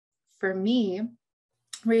for me,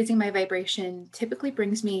 raising my vibration typically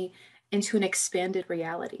brings me into an expanded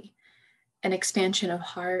reality, an expansion of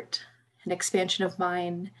heart, an expansion of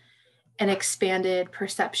mind, an expanded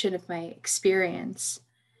perception of my experience,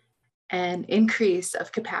 an increase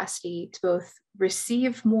of capacity to both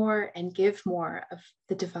receive more and give more of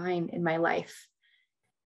the divine in my life,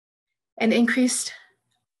 an increased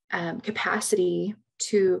capacity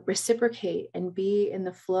to reciprocate and be in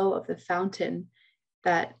the flow of the fountain,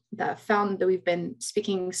 that fountain that we've been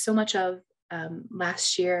speaking so much of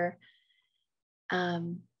last year.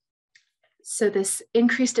 So this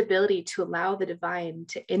increased ability to allow the divine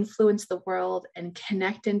to influence the world and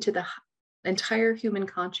connect into the entire human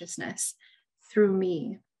consciousness through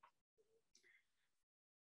me.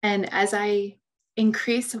 And as I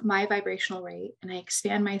increase my vibrational rate and I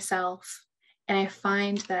expand myself, and I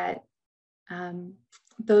find that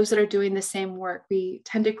those that are doing the same work, we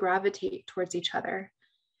tend to gravitate towards each other.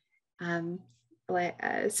 Some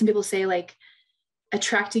people say, like,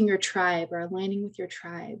 attracting your tribe or aligning with your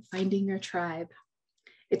tribe, finding your tribe.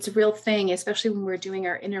 It's a real thing, especially when we're doing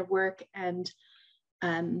our inner work and,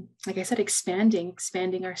 like I said, expanding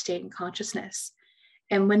our state and consciousness.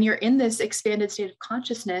 And when you're in this expanded state of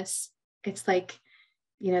consciousness, it's like,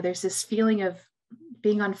 there's this feeling of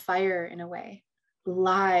being on fire in a way,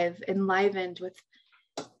 enlivened with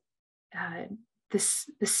the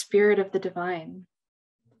spirit of the divine.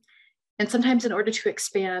 And sometimes in order to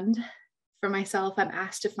expand for myself, I'm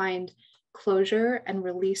asked to find closure and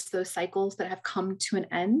release those cycles that have come to an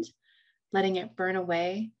end, letting it burn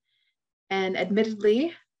away. And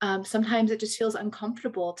admittedly, sometimes it just feels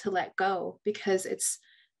uncomfortable to let go, because it's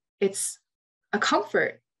a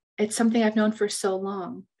comfort. It's something I've known for so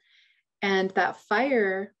long. And that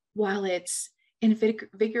fire, while it's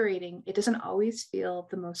invigorating, it doesn't always feel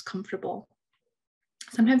the most comfortable.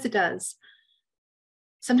 Sometimes it does.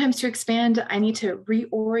 Sometimes to expand, I need to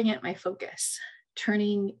reorient my focus,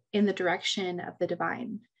 turning in the direction of the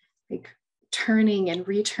divine, like turning and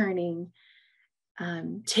returning,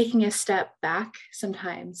 taking a step back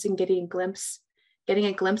sometimes and getting a glimpse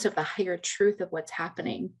of the higher truth of what's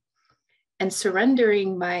happening, and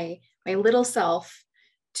surrendering my little self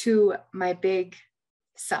to my big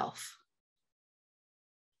self.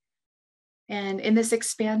 And in this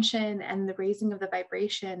expansion and the raising of the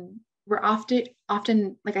vibration, we're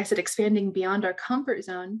often, like I said, expanding beyond our comfort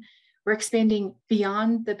zone. We're expanding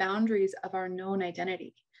beyond the boundaries of our known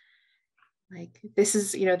identity. Like, this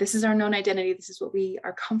is our known identity. This is what we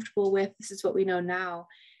are comfortable with. This is what we know now.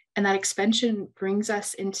 And that expansion brings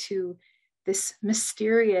us into this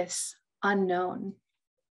mysterious unknown.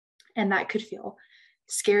 And that could feel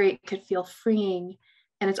scary. It could feel freeing.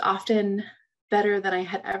 And it's often better than I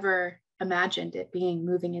had ever imagined it being,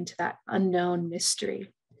 moving into that unknown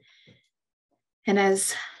mystery. And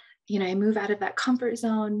as I move out of that comfort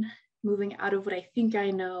zone, moving out of what I think I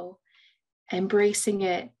know, embracing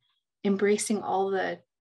it, embracing all the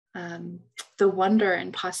wonder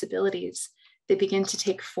and possibilities that begin to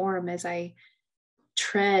take form as I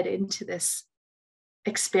tread into this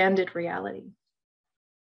expanded reality.